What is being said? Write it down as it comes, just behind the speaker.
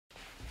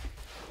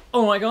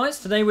Alright guys,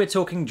 today we're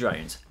talking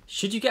drones.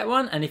 Should you get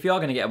one? And if you are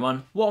going to get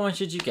one, what one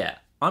should you get?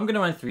 I'm going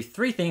to run through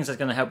 3 things that's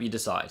going to help you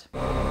decide.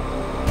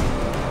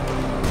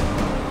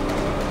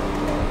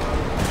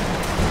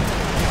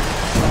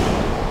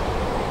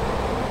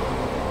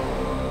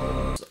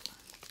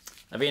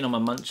 I've eaten all my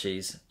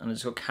munchies and I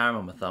just got caramel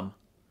on my thumb.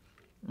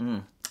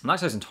 I'm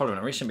lactose intolerant,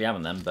 I really shouldn't be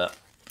having them, but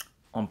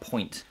on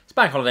point. It's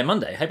Bank Holiday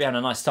Monday, hope you're having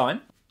a nice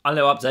time. A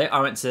little update,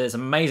 I went to this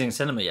amazing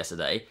cinema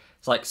yesterday.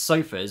 It's like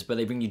sofas, but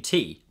they bring you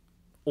tea.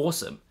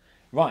 Awesome.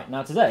 Right,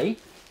 now today,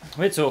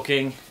 we're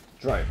talking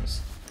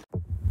drones.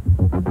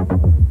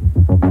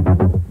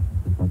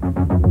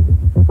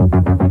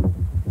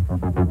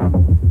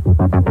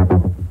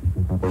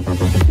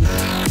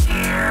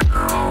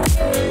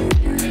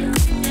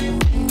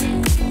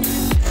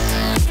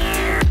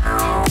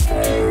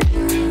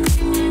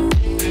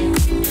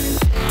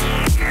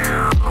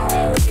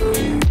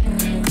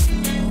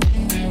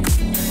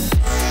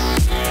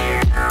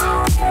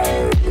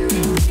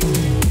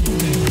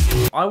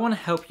 I want to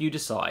help you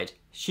decide,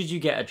 should you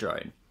get a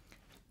drone?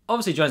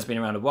 Obviously drones have been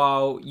around a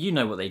while, you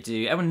know what they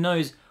do, everyone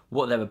knows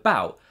what they're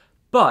about,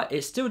 but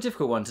it's still a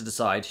difficult one to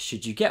decide,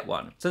 should you get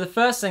one? So the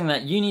first thing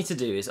that you need to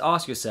do is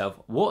ask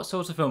yourself, what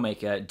sort of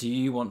filmmaker do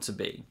you want to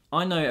be?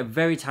 I know a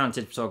very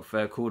talented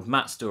photographer called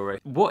Matt Storer.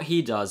 What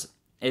he does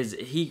is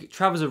he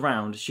travels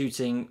around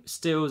shooting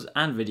stills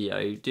and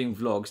video, doing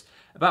vlogs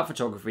about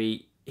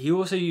photography. He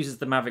also uses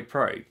the Mavic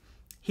Pro.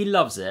 He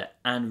loves it,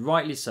 and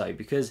rightly so,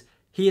 because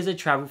he is a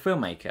travel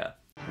filmmaker.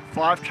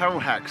 5 travel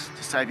hacks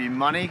to save you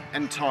money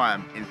and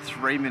time in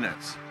 3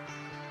 minutes.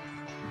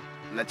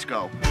 Let's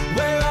go.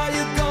 Where are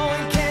you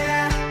going?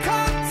 Can I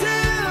come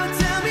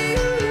to? Tell me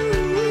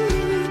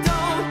ooh,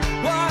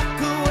 don't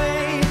walk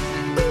away.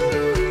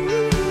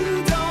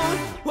 Ooh,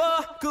 don't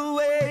walk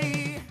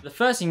away. The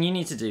first thing you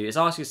need to do is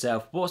ask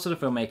yourself, what sort of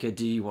filmmaker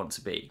do you want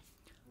to be?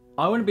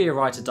 I want to be a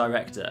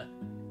writer-director.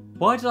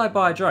 Why did I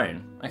buy a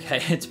drone? Okay,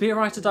 to be a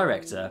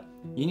writer-director,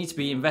 you need to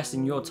be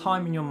investing your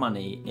time and your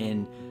money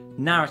in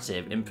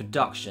narrative, in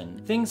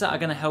production, things that are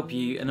going to help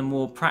you in a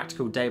more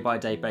practical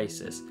day-by-day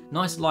basis.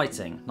 Nice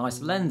lighting, nice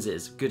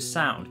lenses, good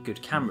sound,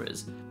 good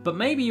cameras. But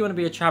maybe you want to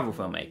be a travel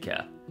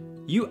filmmaker.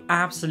 You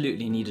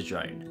absolutely need a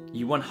drone.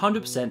 You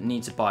 100%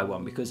 need to buy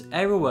one because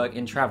aerial work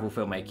in travel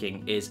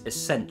filmmaking is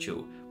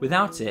essential.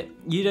 Without it,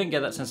 you don't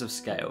get that sense of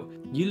scale.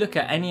 You look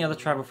at any other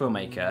travel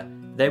filmmaker,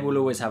 they will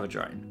always have a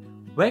drone.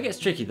 Where it gets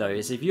tricky though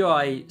is if you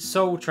are a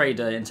sole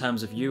trader in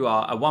terms of you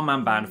are a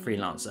one-man band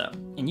freelancer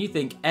and you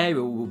think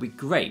aerial will be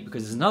great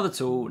because it's another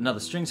tool,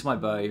 another string to my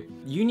bow,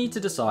 you need to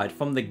decide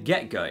from the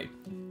get-go,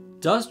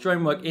 does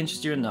drone work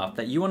interest you enough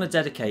that you want to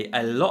dedicate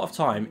a lot of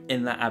time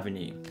in that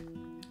avenue?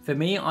 For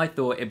me, I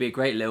thought it'd be a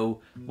great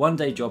little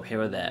one-day job here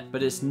or there,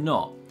 but it's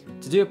not.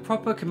 To do a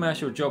proper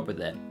commercial job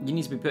with it, you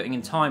need to be putting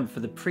in time for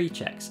the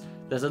pre-checks.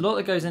 There's a lot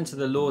that goes into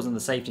the laws and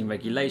the safety and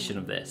regulation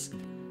of this.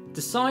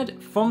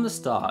 Decide from the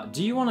start,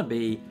 do you want to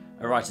be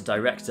a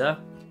writer-director?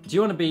 Do you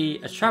want to be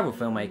a travel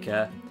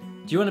filmmaker?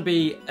 Do you want to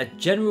be a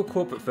general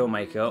corporate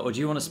filmmaker, or do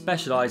you want to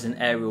specialise in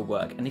aerial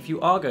work? And if you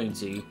are going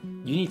to, you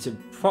need to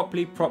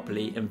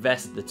properly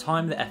invest the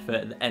time, the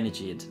effort, the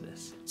energy into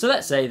this. So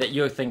let's say that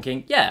you're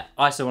thinking, yeah,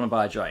 I still want to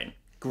buy a drone.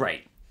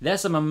 Great.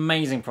 There's some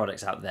amazing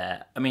products out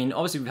there. I mean,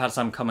 obviously we've had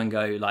some come and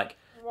go, like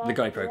the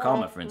GoPro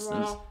Karma, for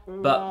instance.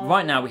 But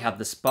right now we have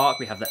the Spark,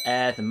 we have the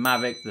Air, the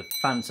Mavic, the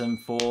Phantom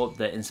 4,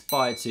 the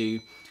Inspire 2.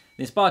 The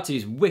Inspire 2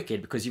 is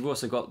wicked because you've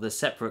also got the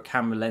separate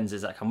camera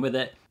lenses that come with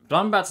it. But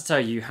I'm about to tell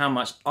you how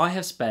much I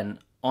have spent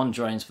on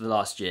drones for the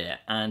last year,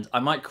 and I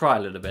might cry a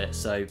little bit,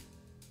 so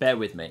bear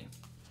with me.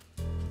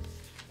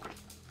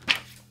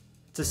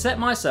 To set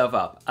myself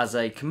up as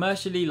a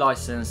commercially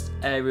licensed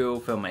aerial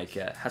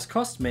filmmaker has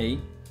cost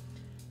me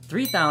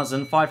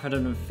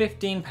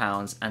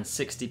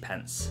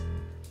 £3,515.60.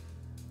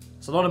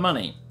 It's a lot of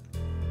money.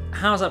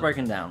 How's that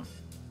broken down?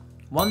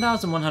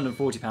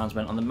 £1,140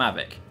 went on the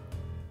Mavic.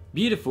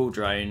 Beautiful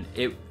drone,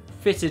 it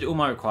fitted all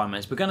my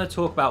requirements. We're going to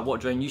talk about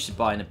what drone you should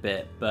buy in a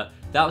bit, but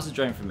that was the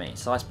drone for me.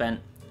 So I spent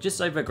just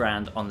over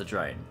 £1,000 on the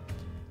drone.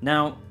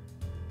 Now,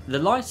 the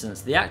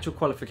license, the actual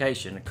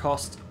qualification,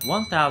 cost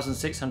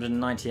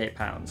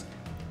 £1,698.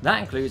 That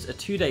includes a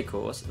 2-day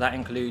course, that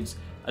includes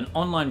an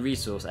online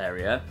resource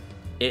area.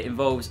 It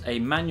involves a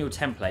manual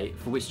template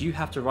for which you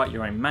have to write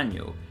your own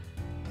manual.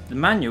 The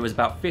manual is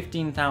about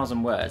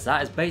 15,000 words.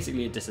 That is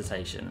basically a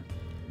dissertation.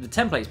 The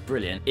template's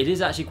brilliant. It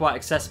is actually quite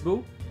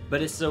accessible,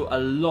 but it's still a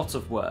lot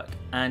of work.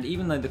 And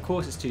even though the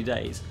course is 2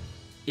 days,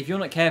 if you're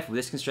not careful,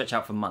 this can stretch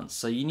out for months.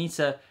 So you need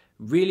to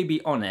really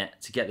be on it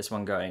to get this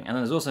one going. And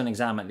there's also an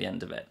exam at the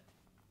end of it.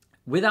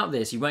 Without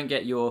this, you won't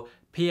get your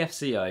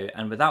PFCO,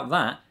 and without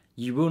that,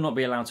 you will not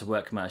be allowed to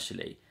work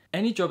commercially.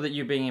 Any job that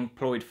you're being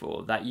employed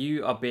for, that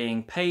you are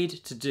being paid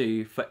to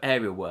do for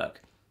aerial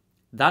work,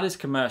 that is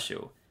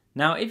commercial.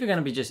 Now, if you're going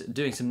to be just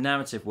doing some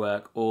narrative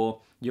work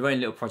or your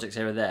own little projects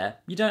here or there,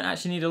 you don't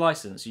actually need a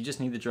license, you just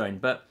need the drone.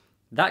 But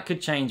that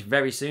could change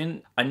very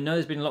soon. I know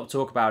there's been a lot of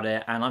talk about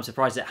it, and I'm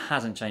surprised it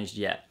hasn't changed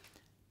yet.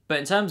 But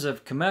in terms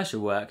of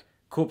commercial work,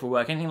 corporate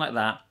work, anything like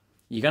that,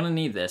 you're going to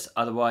need this,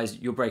 otherwise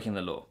you're breaking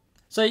the law.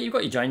 So you've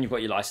got your drone, you've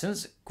got your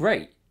license,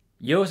 great.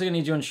 You're also going to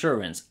need your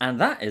insurance, and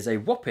that is a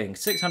whopping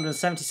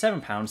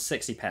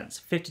 £677.60,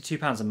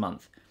 £52 a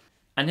month.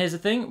 And here's the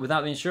thing,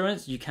 without the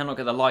insurance, you cannot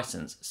get the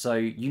license. So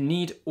you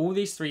need all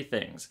these three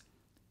things.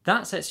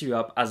 That sets you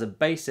up as a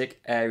basic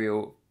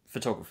aerial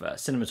photographer,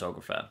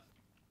 cinematographer.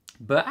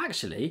 But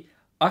actually,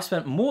 I've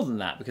spent more than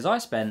that because I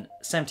spent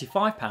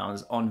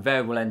 £75 on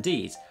variable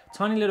NDs,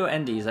 tiny little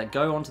NDs that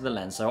go onto the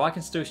lens so I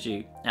can still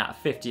shoot at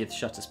a 50th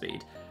shutter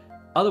speed.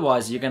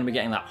 Otherwise, you're going to be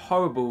getting that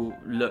horrible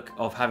look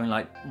of having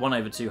like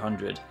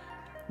 1/200.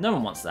 No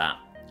one wants that.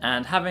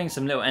 And having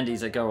some little NDs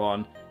that go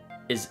on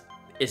is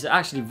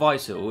actually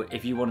vital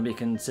if you want to be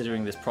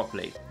considering this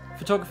properly.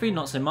 Photography,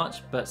 not so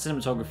much, but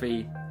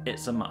cinematography,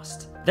 it's a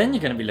must. Then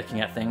you're going to be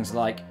looking at things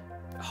like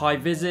high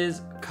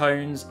vises,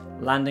 cones,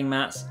 landing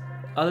mats,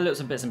 other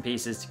little bits and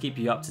pieces to keep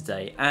you up to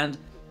date. And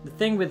the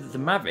thing with the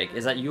Mavic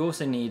is that you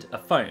also need a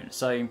phone.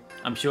 So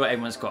I'm sure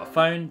everyone's got a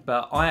phone,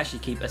 but I actually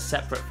keep a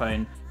separate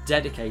phone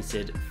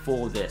dedicated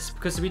for this,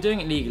 because to be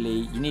doing it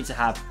legally you need to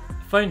have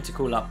a phone to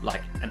call up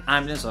like an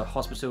ambulance or a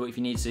hospital if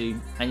you need to,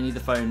 and you need the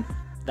phone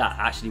that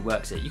actually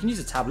works it. You can use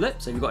a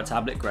tablet, so if you've got a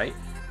tablet, great,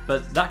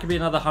 but that could be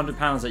another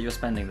 £100 that you're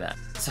spending there.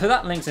 So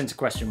that links into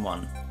question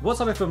 1. What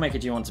type of filmmaker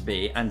do you want to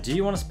be, and do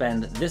you want to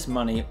spend this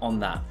money on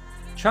that?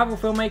 Travel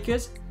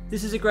filmmakers,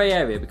 this is a grey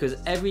area because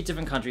every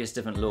different country has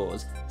different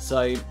laws,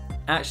 so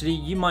actually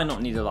you might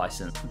not need a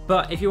license.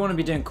 But if you want to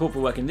be doing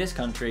corporate work in this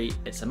country,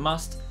 it's a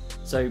must.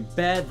 So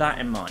bear that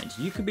in mind.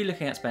 You could be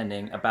looking at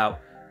spending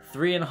about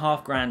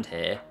 £3,500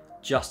 here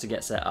just to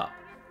get set up.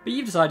 But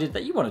you've decided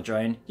that you want a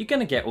drone, you're going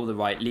to get all the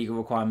right legal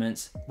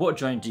requirements. What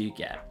drone do you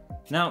get?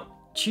 Now,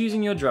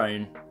 choosing your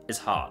drone is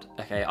hard.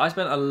 Okay, I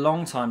spent a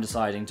long time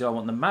deciding, do I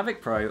want the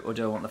Mavic Pro or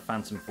do I want the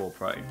Phantom 4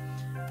 Pro?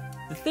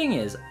 The thing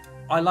is,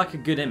 I like a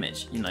good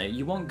image, you know,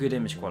 you want good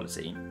image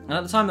quality. And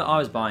at the time that I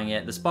was buying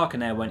it, the Spark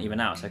and Air weren't even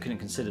out, so I couldn't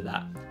consider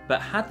that.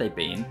 But had they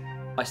been,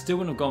 I still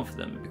wouldn't have gone for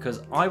them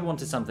because I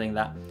wanted something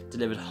that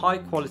delivered high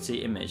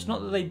quality image.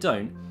 Not that they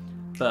don't,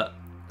 but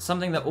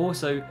something that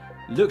also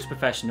looks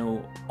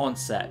professional on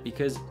set,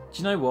 because do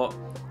you know what?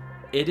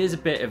 It is a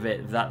bit of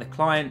it that the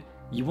client,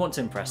 you want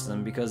to impress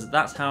them because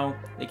that's how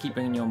they keep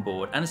bringing you on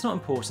board. And it's not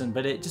important,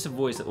 but it just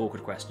avoids the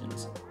awkward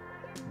questions.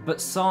 But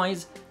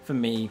size for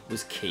me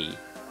was key.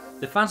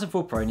 The Phantom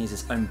 4 Pro needs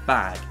its own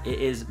bag.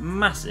 It is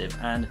massive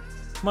and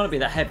might not be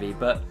that heavy,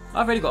 but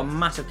I've already got a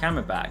massive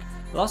camera bag.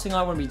 The last thing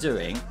I want to be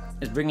doing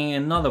is bringing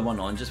another one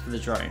on just for the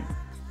drone.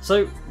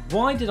 So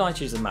why did I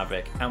choose the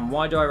Mavic, and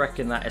why do I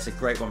reckon that it's a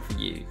great one for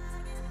you?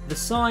 The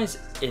size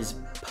is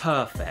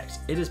perfect,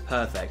 it is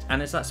perfect,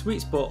 and it's that sweet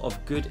spot of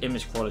good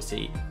image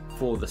quality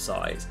for the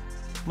size.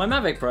 My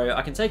Mavic Pro,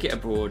 I can take it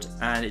abroad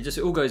and it just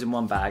all goes in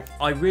one bag.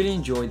 I really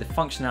enjoy the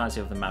functionality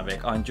of the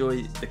Mavic. I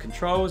enjoy the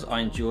controls, I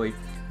enjoy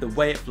the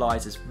way it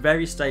flies. It's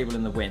very stable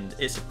in the wind.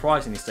 It's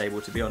surprisingly stable,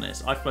 to be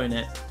honest. I've flown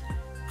it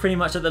pretty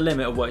much at the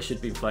limit of what it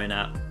should be flown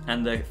at,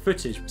 and the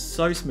footage was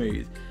so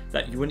smooth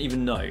that you wouldn't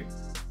even know.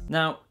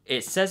 Now,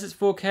 it says it's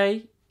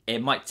 4K,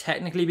 it might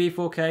technically be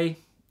 4K,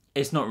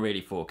 it's not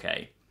really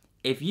 4K.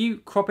 If you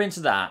crop into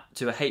that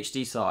to a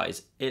HD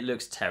size, it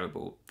looks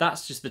terrible.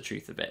 That's just the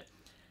truth of it.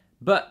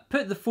 But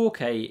put the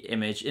 4K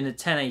image in a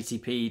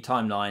 1080p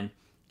timeline,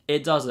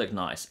 it does look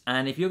nice.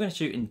 And if you're going to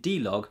shoot in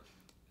D-Log,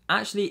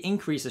 actually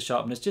increase the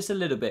sharpness just a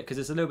little bit because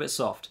it's a little bit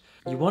soft.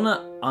 You want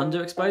to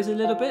underexpose a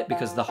little bit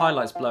because the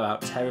highlights blow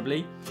out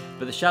terribly,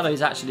 but the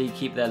shadows actually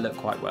keep their look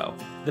quite well.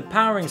 The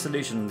powering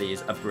solution on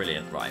these are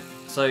brilliant, right?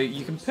 So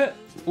you can put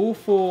all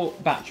 4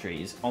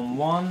 batteries on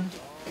one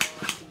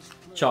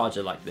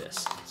charger like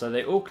this. So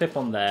they all clip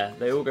on there,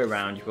 they all go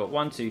round, you've got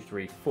 1, 2,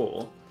 3,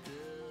 4,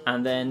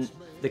 and then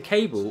the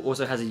cable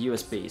also has a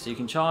USB, so you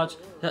can charge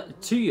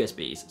 2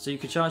 USBs, so you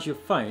can charge your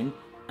phone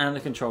and the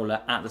controller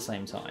at the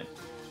same time.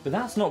 But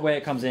that's not where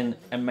it comes in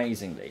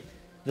amazingly.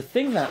 The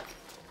thing that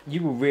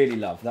you will really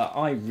love, that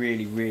I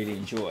really, really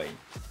enjoy,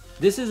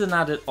 this is an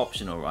added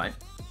optional, right?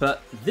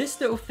 But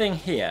this little thing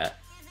here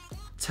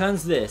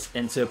turns this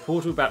into a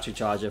portable battery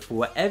charger for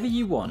whatever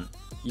you want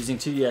using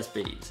 2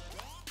 USBs.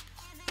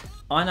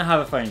 I now have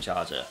a phone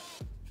charger.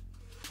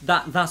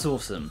 That's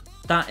awesome.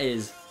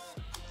 That's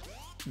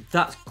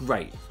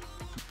great.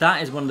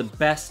 That is one of the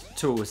best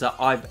tools that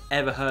I've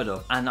ever heard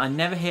of, and I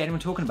never hear anyone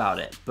talking about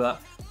it,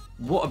 but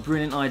what a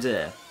brilliant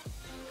idea.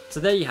 So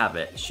there you have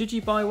it. Should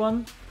you buy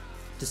one?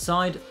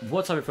 Decide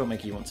what type of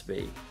filmmaker you want to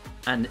be.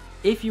 And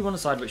if you want to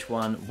decide which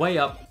one, weigh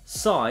up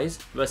size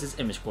versus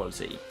image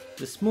quality.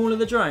 The smaller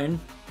the drone,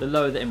 the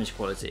lower the image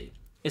quality.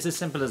 It's as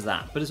simple as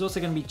that, but it's also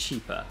going to be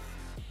cheaper.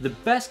 The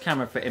best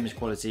camera for image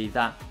quality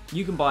that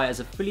you can buy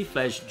as a fully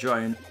fledged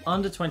drone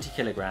under 20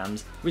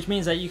 kilograms, which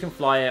means that you can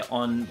fly it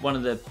on one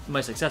of the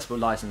most accessible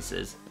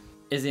licenses,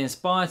 is the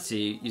Inspire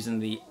 2 using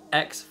the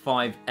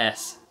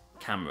X5S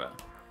camera.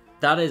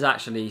 That is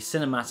actually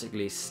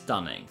cinematically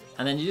stunning.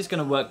 And then you're just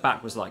going to work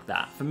backwards like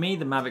that. For me,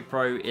 the Mavic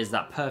Pro is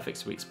that perfect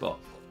sweet spot.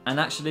 And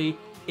actually,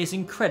 it's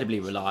incredibly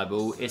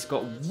reliable. It's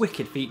got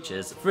wicked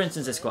features. For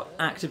instance, it's got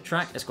active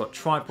track, it's got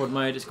tripod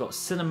mode, it's got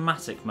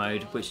cinematic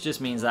mode, which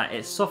just means that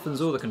it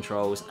softens all the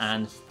controls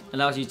and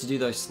allows you to do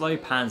those slow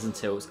pans and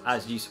tilts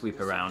as you sweep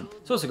around.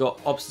 It's also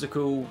got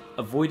obstacle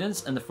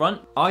avoidance in the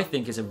front. I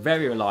think it's a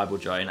very reliable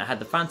drone. I had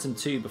the Phantom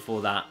 2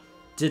 before that,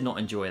 did not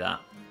enjoy that.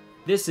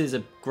 This is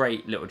a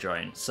great little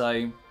drone.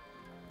 So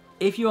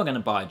if you are going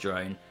to buy a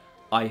drone,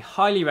 I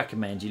highly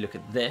recommend you look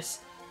at this.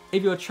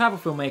 If you're a travel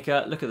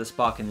filmmaker, look at the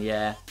Spark in the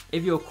Air.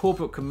 If you're a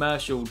corporate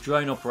commercial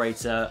drone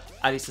operator,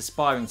 at least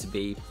aspiring to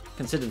be,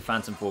 consider the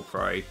Phantom 4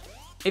 Pro.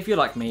 If you're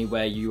like me,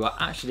 where you are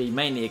actually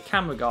mainly a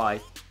camera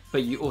guy,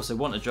 but you also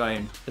want a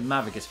drone, the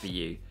Mavic is for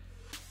you.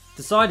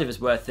 Decide if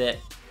it's worth it,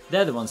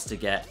 they're the ones to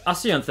get. I'll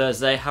see you on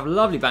Thursday, have a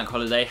lovely bank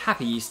holiday,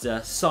 happy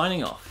Easter,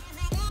 signing off.